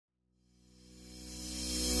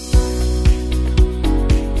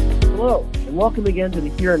and welcome again to the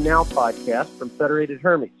Here and Now podcast from Federated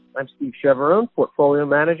Hermes. I'm Steve Cheverone, Portfolio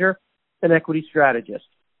Manager and Equity Strategist.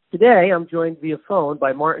 Today, I'm joined via phone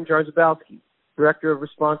by Martin Jarzabowski, Director of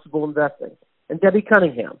Responsible Investing, and Debbie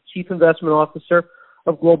Cunningham, Chief Investment Officer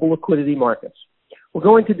of Global Liquidity Markets. We're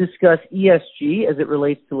going to discuss ESG as it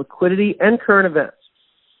relates to liquidity and current events.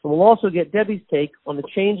 And we'll also get Debbie's take on the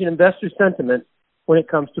change in investor sentiment when it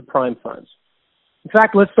comes to prime funds. In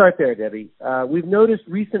fact, let's start there, Debbie. We've noticed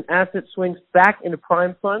recent asset swings back into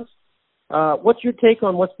prime funds. What's your take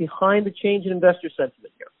on what's behind the change in investor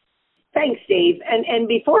sentiment here? Thanks, Steve. And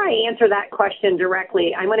before I answer that question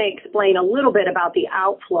directly, I'm going to explain a little bit about the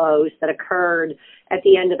outflows that occurred at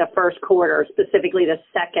the end of the first quarter, specifically the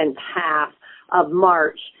second half of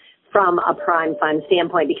March from a prime fund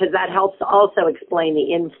standpoint, because that helps to also explain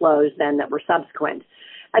the inflows then that were subsequent.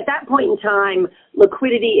 At that point in time,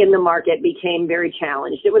 liquidity in the market became very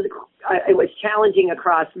challenged. It was challenging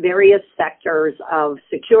across various sectors of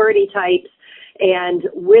security types, and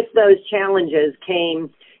with those challenges came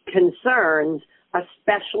concerns,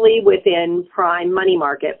 especially within prime money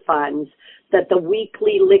market funds, that the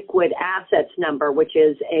weekly liquid assets number, which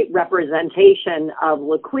is a representation of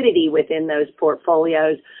liquidity within those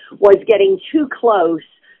portfolios, was getting too close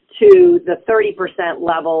to the 30%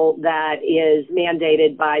 level that is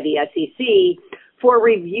mandated by the SEC for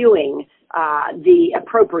reviewing the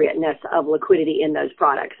appropriateness of liquidity in those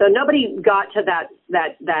products. So nobody got to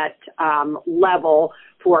that level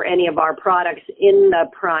for any of our products in the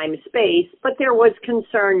prime space, but there was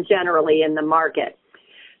concern generally in the market.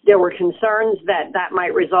 There were concerns that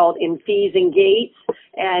might result in fees and gates,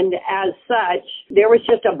 and as such, there was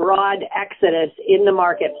just a broad exodus in the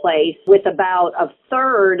marketplace, with about a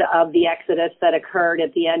third of the exodus that occurred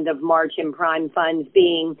at the end of March in prime funds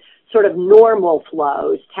being sort of normal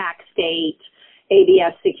flows, tax gate,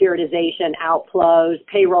 ABS securitization outflows,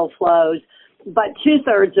 payroll flows, but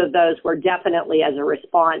 2/3 of those were definitely as a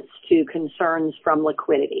response to concerns from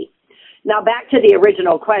liquidity. Now, back to the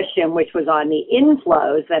original question, which was on the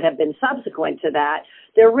inflows that have been subsequent to that,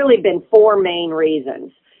 there have really been four main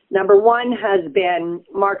reasons. Number one has been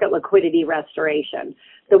market liquidity restoration.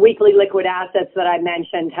 The weekly liquid assets that I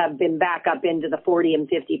mentioned have been back up into the 40 and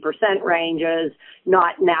 50% ranges,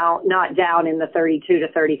 not down in the 32 to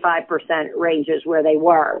 35% ranges where they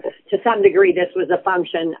were. To some degree, this was a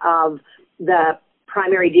function of the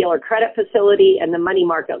primary dealer credit facility and the money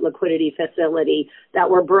market liquidity facility that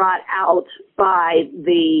were brought out by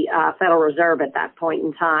the Federal Reserve at that point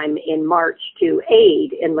in time in March to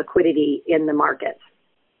aid in liquidity in the markets.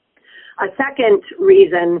 A second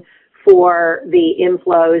reason for the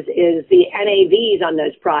inflows is the NAVs on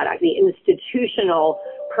those products, the institutional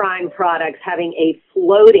prime products having a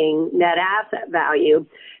floating net asset value,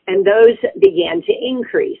 and those began to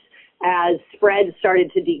increase. As spreads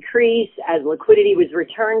started to decrease, as liquidity was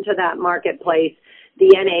returned to that marketplace, the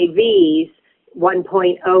NAVs,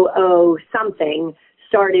 1.00 something,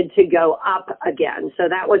 started to go up again. So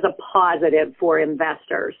that was a positive for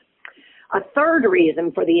investors. A third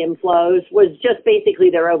reason for the inflows was just basically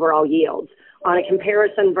their overall yields. On a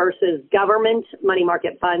comparison versus government money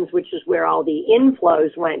market funds, which is where all the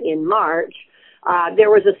inflows went in March, there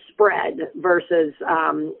was a spread versus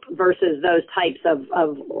those types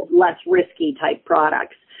of less risky type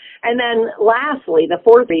products. And then lastly, the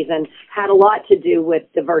fourth reason had a lot to do with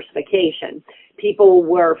diversification. People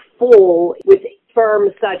were full with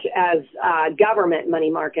firms such as government money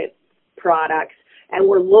market products and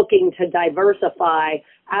were looking to diversify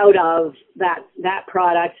out of that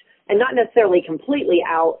product, and not necessarily completely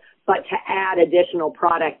out, but to add additional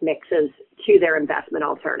product mixes to their investment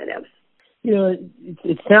alternatives. You know,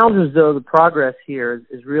 it sounds as though the progress here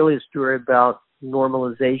is really a story about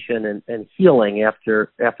normalization and healing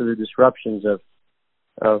after the disruptions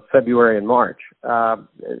of February and March.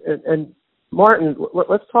 And Martin,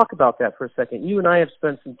 let's talk about that for a second. You and I have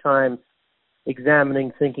spent some time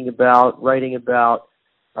examining, thinking about, writing about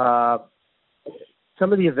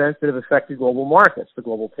some of the events that have affected global markets, the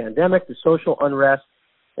global pandemic, the social unrest,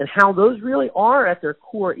 and how those really are at their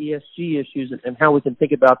core ESG issues and how we can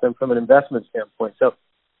think about them from an investment standpoint. So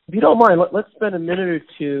if you don't mind, let's spend a minute or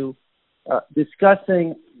two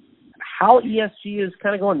discussing how ESG is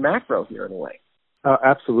kind of going macro here in a way.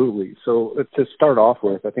 Absolutely. So to start off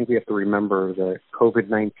with, I think we have to remember that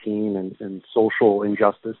COVID-19 and social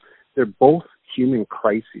injustice, they're both human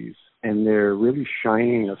crises, and they're really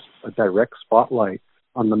shining a direct spotlight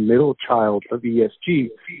on the middle child of ESG,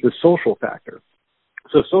 the social factor.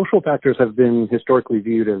 So social factors have been historically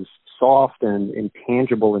viewed as soft and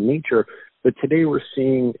intangible in nature, but today we're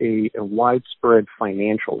seeing a widespread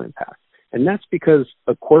financial impact. And that's because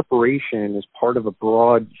a corporation is part of a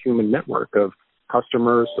broad human network of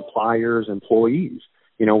customers, suppliers, employees.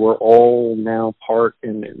 We're all now part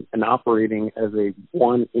and operating as a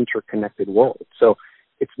one interconnected world. So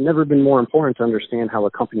it's never been more important to understand how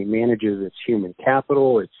a company manages its human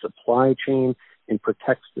capital, its supply chain, and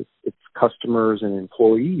protects its customers and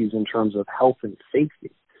employees in terms of health and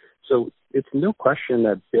safety. So it's no question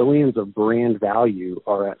that billions of brand value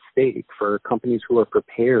are at stake for companies who are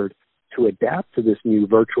prepared to adapt to this new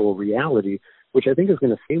virtual reality, which I think is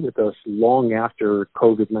going to stay with us long after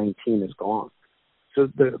COVID-19 is gone. So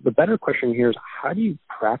the better question here is, how do you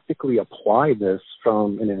practically apply this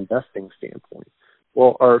from an investing standpoint?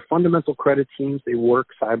 Well, our fundamental credit teams, they work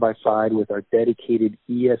side by side with our dedicated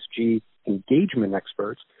ESG engagement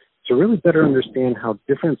experts to really better understand how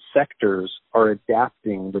different sectors are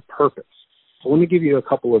adapting with purpose. So let me give you a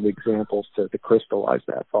couple of examples to crystallize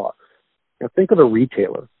that thought. Now, think of a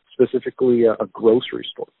retailer, specifically a grocery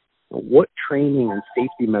store. What training and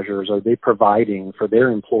safety measures are they providing for their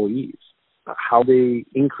employees? How are they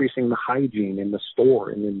increasing the hygiene in the store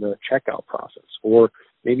and in the checkout process? Or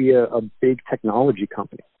maybe a big technology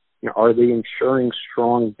company. Are they ensuring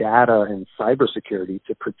strong data and cybersecurity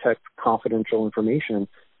to protect confidential information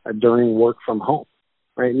during work from home?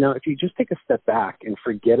 Right now, if you just take a step back and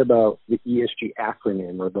forget about the ESG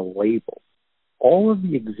acronym or the label, all of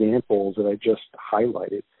the examples that I just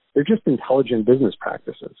highlighted, they're just intelligent business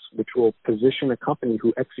practices, which will position a company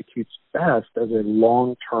who executes best as a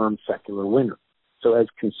long-term secular winner. So as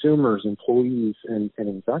consumers, employees, and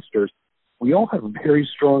investors, we all have very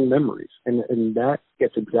strong memories, and that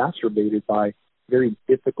gets exacerbated by very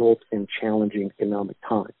difficult and challenging economic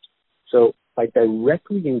times. So by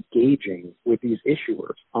directly engaging with these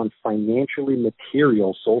issuers on financially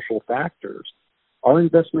material social factors, our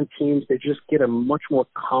investment teams, they just get a much more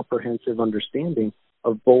comprehensive understanding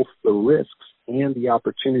of both the risks and the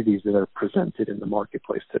opportunities that are presented in the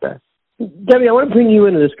marketplace today. Debbie, I want to bring you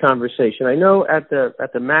into this conversation. I know at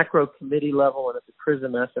the macro committee level and at the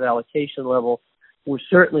PRISM asset allocation level, we're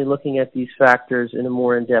certainly looking at these factors in a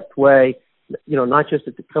more in-depth way, not just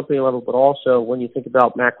at the company level, but also when you think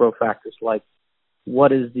about macro factors like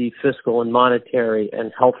what is the fiscal and monetary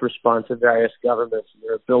and health response of various governments and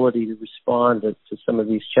their ability to respond to some of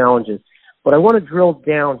these challenges. But I want to drill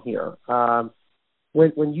down here.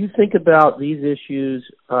 When you think about these issues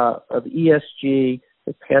of ESG,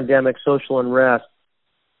 the pandemic, social unrest,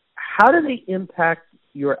 how do they impact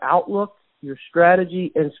your outlook, your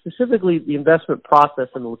strategy, and specifically the investment process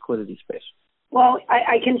in the liquidity space? Well,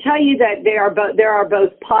 I can tell you that there are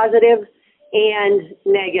both positive and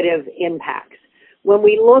negative impacts. When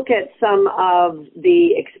we look at some of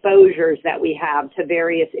the exposures that we have to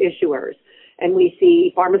various issuers, and we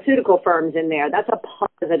see pharmaceutical firms in there, that's a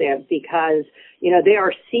positive because, they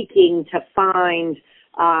are seeking to find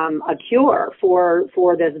a cure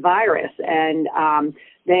for this virus, and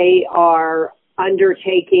they are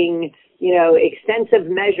undertaking, extensive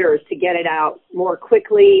measures to get it out more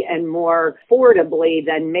quickly and more affordably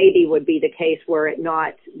than maybe would be the case were it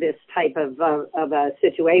not this type of a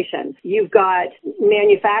situation. You've got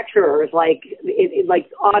manufacturers like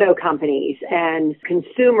auto companies and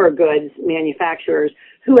consumer goods manufacturers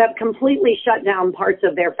who have completely shut down parts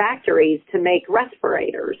of their factories to make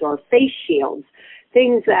respirators or face shields,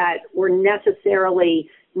 things that were necessarily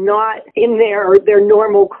not in their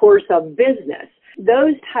normal course of business.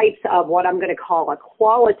 Those types of what I'm going to call a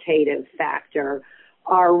qualitative factor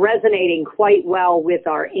are resonating quite well with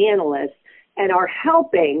our analysts and are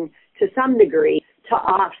helping to some degree to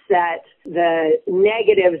offset the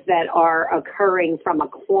negatives that are occurring from a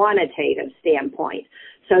quantitative standpoint.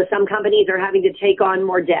 So some companies are having to take on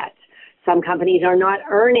more debt. Some companies are not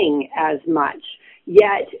earning as much.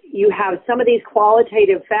 Yet you have some of these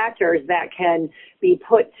qualitative factors that can be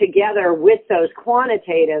put together with those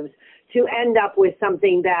quantitatives to end up with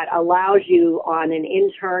something that allows you on an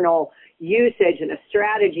internal usage and a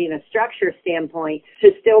strategy and a structure standpoint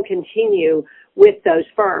to still continue with those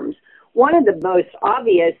firms. One of the most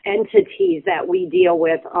obvious entities that we deal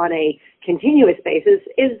with on a continuous basis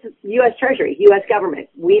is U.S. Treasury, U.S. government.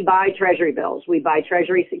 We buy Treasury bills. We buy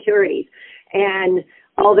Treasury securities. And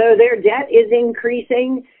although their debt is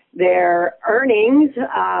increasing, their earnings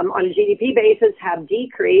on a GDP basis have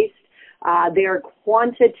decreased. Their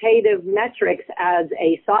quantitative metrics as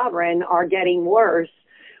a sovereign are getting worse.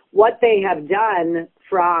 What they have done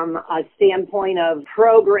from a standpoint of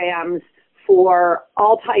programs for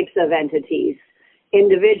all types of entities,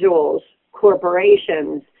 individuals,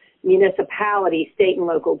 corporations, municipalities, state and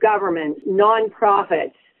local governments,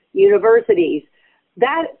 nonprofits, universities,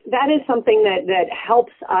 that is something that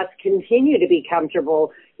helps us continue to be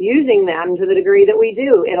comfortable, using them to the degree that we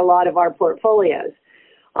do in a lot of our portfolios.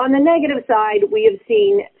 On the negative side, we have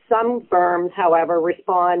seen some firms, however,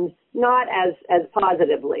 respond not as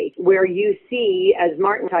positively, where you see, as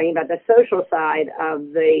Martin talking about, the social side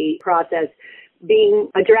of the process being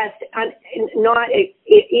addressed not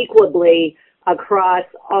equably across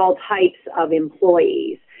all types of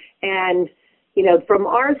employees. And, from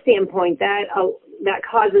our standpoint, that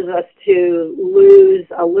causes us to lose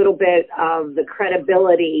a little bit of the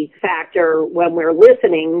credibility factor when we're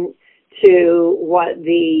listening to what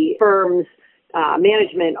the firm's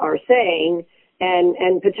management are saying,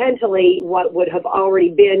 and potentially what would have already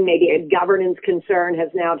been maybe a governance concern has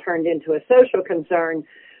now turned into a social concern.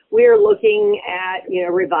 We're looking at,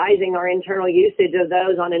 revising our internal usage of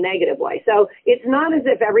those on a negative way. So it's not as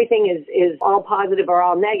if everything is all positive or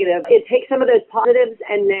all negative. It takes some of those positives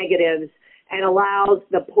and negatives and allows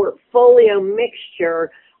the portfolio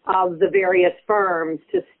mixture of the various firms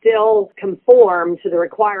to still conform to the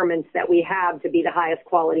requirements that we have to be the highest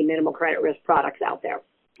quality minimal credit risk products out there.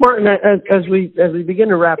 Martin, as we begin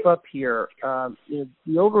to wrap up here,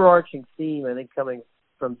 the overarching theme, I think, coming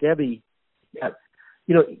from Debbie,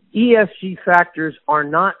 ESG factors are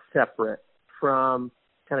not separate from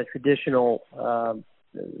kind of traditional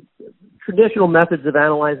methods of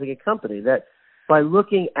analyzing a company. That by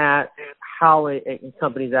looking at how a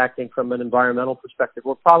company is acting from an environmental perspective,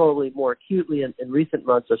 or probably more acutely in recent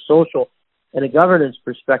months, a social and a governance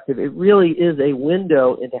perspective, it really is a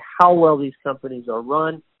window into how well these companies are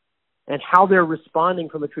run and how they're responding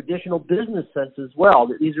from a traditional business sense as well.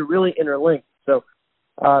 These are really interlinked. So,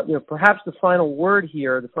 perhaps the final word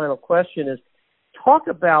here, the final question is, talk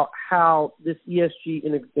about how this ESG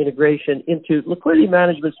integration into liquidity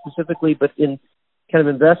management specifically, but in kind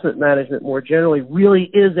of investment management more generally, really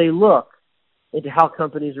is a look into how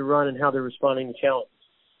companies are run and how they're responding to challenges.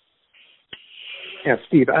 Yeah,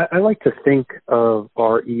 Steve, I like to think of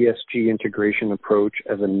our ESG integration approach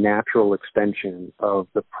as a natural extension of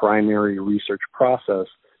the primary research process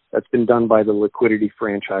that's been done by the liquidity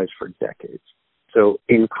franchise for decades. So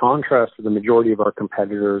in contrast to the majority of our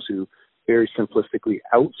competitors who very simplistically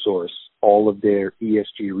outsource all of their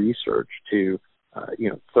ESG research to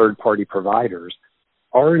third-party providers,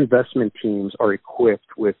 our investment teams are equipped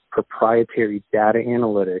with proprietary data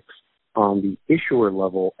analytics on the issuer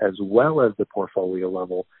level as well as the portfolio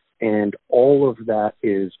level, and all of that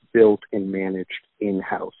is built and managed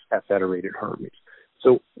in-house at Federated Hermes.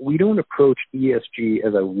 So we don't approach ESG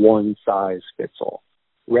as a one-size-fits-all.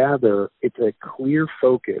 Rather, it's a clear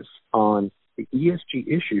focus on the ESG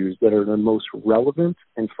issues that are the most relevant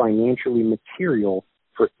and financially material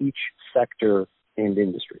for each sector and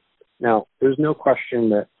industry. Now, there's no question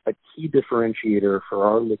that a key differentiator for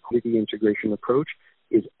our liquidity integration approach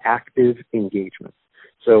is active engagement.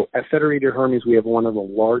 So at Federated Hermes, we have one of the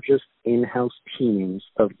largest in-house teams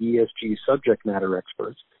of ESG subject matter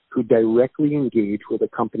experts who directly engage with a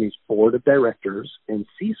company's board of directors and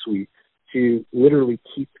C-suite to literally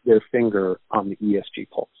keep their finger on the ESG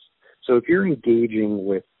pulse. So if you're engaging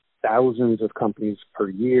with thousands of companies per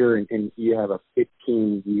year and you have a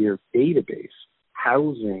 15-year database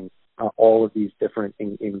housing all of these different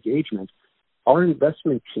engagements, our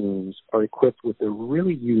investment teams are equipped with a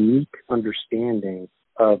really unique understanding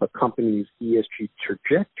of a company's ESG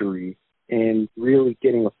trajectory and really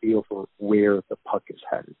getting a feel for where the puck is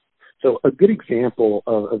headed. So a good example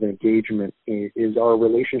of engagement is our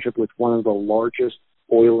relationship with one of the largest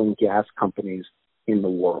oil and gas companies in the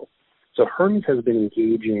world. So Hermes has been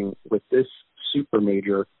engaging with this super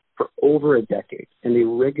major for over a decade, and they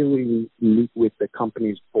regularly meet with the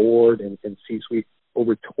company's board and C-suite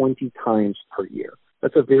over 20 times per year.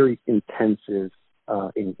 That's a very intensive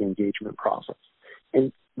engagement process.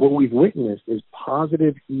 And what we've witnessed is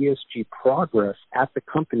positive ESG progress at the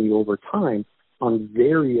company over time on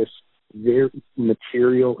various very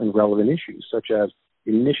material and relevant issues, such as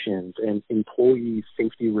emissions and employee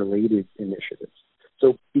safety-related initiatives.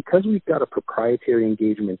 So because we've got a proprietary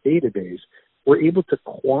engagement database, we're able to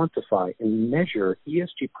quantify and measure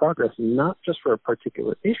ESG progress not just for a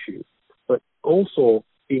particular issue, but also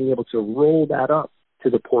being able to roll that up to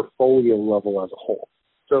the portfolio level as a whole.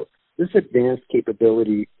 So this advanced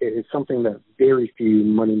capability is something that very few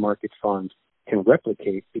money market funds can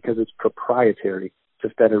replicate because it's proprietary to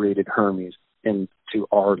Federated Hermes and to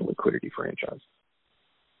our liquidity franchise.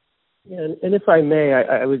 Yeah, and if I may,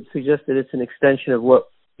 I would suggest that it's an extension of what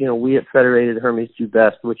we at Federated Hermes do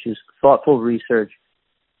best, which is thoughtful research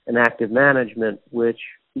and active management, which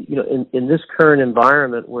in this current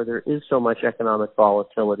environment where there is so much economic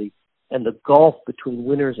volatility and the gulf between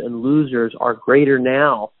winners and losers are greater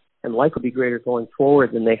now and likely be greater going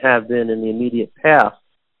forward than they have been in the immediate past,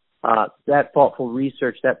 that thoughtful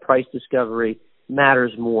research, that price discovery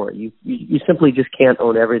matters more. You simply just can't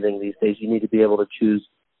own everything these days. You need to be able to choose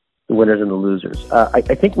the winners and the losers. I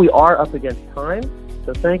think we are up against time,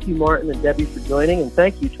 so thank you, Martin and Debbie, for joining, and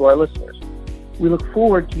thank you to our listeners. We look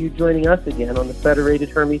forward to you joining us again on the Federated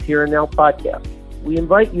Hermes Here and Now podcast. We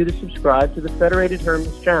invite you to subscribe to the Federated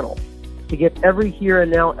Hermes channel to get every Here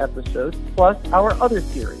and Now episode, plus our other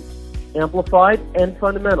series, Amplified and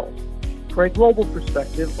Fundamentals, for a global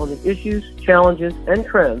perspective on the issues, challenges, and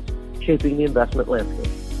trends shaping the investment landscape.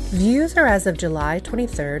 Views are as of July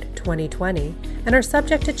 23, 2020, and are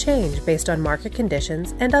subject to change based on market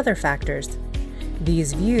conditions and other factors.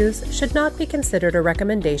 These views should not be considered a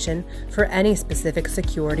recommendation for any specific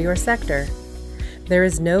security or sector. There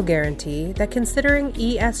is no guarantee that considering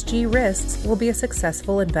ESG risks will be a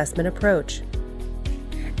successful investment approach.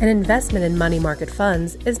 An investment in money market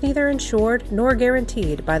funds is neither insured nor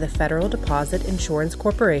guaranteed by the Federal Deposit Insurance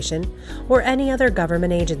Corporation or any other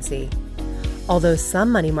government agency. Although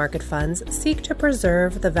some money market funds seek to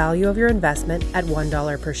preserve the value of your investment at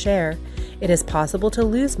 $1 per share, it is possible to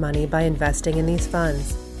lose money by investing in these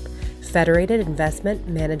funds. Federated Investment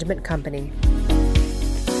Management Company.